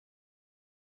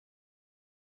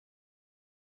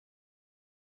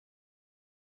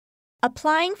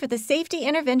Applying for the Safety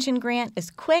Intervention Grant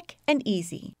is quick and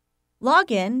easy.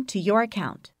 Log in to your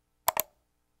account.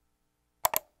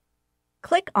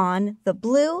 Click on the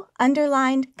blue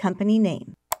underlined company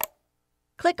name.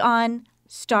 Click on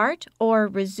Start or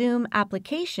Resume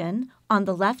Application on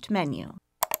the left menu.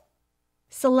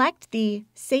 Select the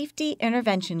Safety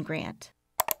Intervention Grant.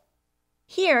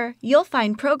 Here, you'll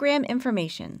find program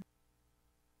information.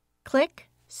 Click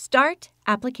Start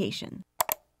Application.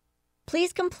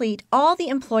 Please complete all the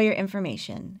employer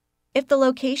information. If the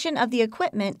location of the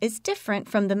equipment is different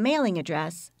from the mailing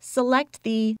address, select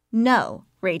the No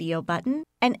radio button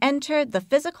and enter the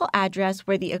physical address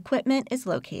where the equipment is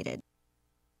located.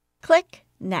 Click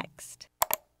Next.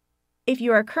 If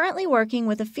you are currently working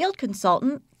with a field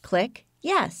consultant, click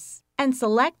Yes and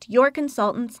select your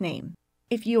consultant's name.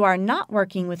 If you are not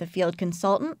working with a field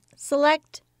consultant,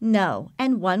 select No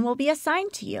and one will be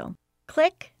assigned to you.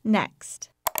 Click Next.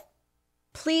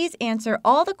 Please answer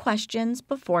all the questions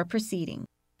before proceeding.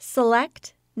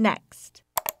 Select Next.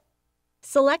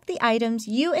 Select the items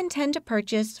you intend to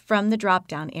purchase from the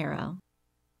drop-down arrow.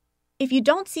 If you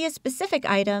don't see a specific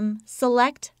item,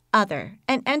 select Other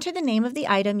and enter the name of the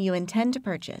item you intend to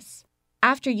purchase.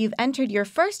 After you've entered your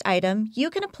first item, you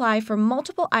can apply for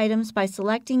multiple items by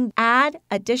selecting Add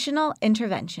Additional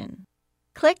Intervention.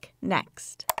 Click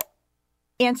Next.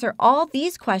 Answer all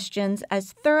these questions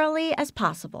as thoroughly as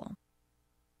possible.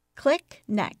 Click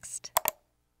Next.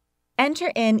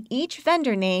 Enter in each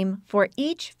vendor name for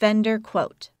each vendor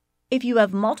quote. If you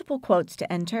have multiple quotes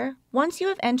to enter, once you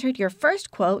have entered your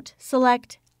first quote,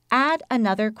 select Add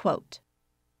Another Quote.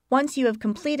 Once you have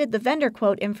completed the vendor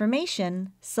quote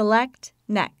information, select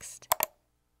Next.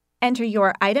 Enter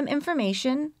your item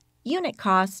information, unit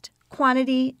cost,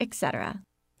 quantity, etc.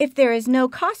 If there is no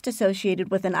cost associated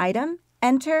with an item,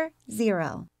 enter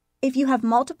 0. If you have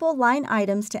multiple line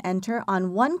items to enter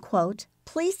on one quote,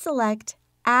 please select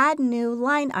Add New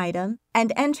Line Item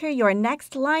and enter your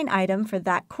next line item for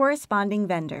that corresponding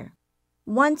vendor.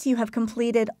 Once you have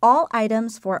completed all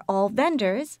items for all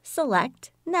vendors, select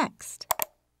Next.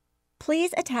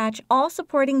 Please attach all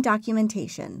supporting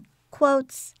documentation,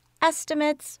 quotes,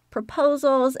 estimates,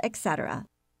 proposals, etc.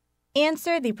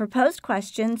 Answer the proposed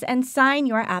questions and sign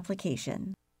your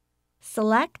application.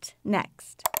 Select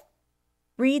Next.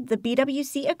 Read the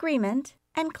BWC agreement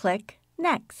and click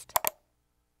Next.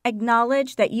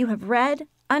 Acknowledge that you have read,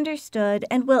 understood,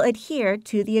 and will adhere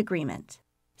to the agreement.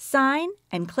 Sign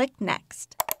and click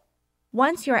Next.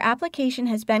 Once your application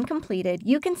has been completed,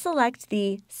 you can select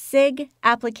the SIG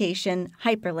application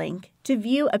hyperlink to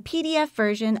view a PDF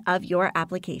version of your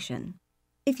application.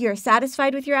 If you're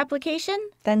satisfied with your application,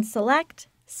 then select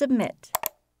Submit.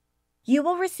 You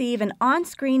will receive an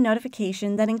on-screen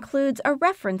notification that includes a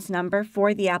reference number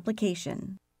for the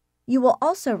application. You will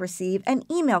also receive an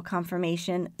email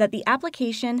confirmation that the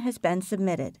application has been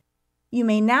submitted. You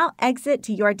may now exit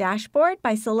to your dashboard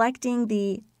by selecting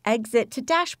the Exit to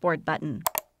Dashboard button.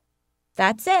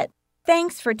 That's it.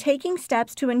 Thanks for taking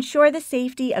steps to ensure the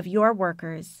safety of your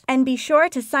workers. And be sure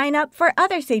to sign up for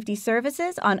other safety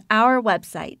services on our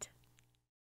website.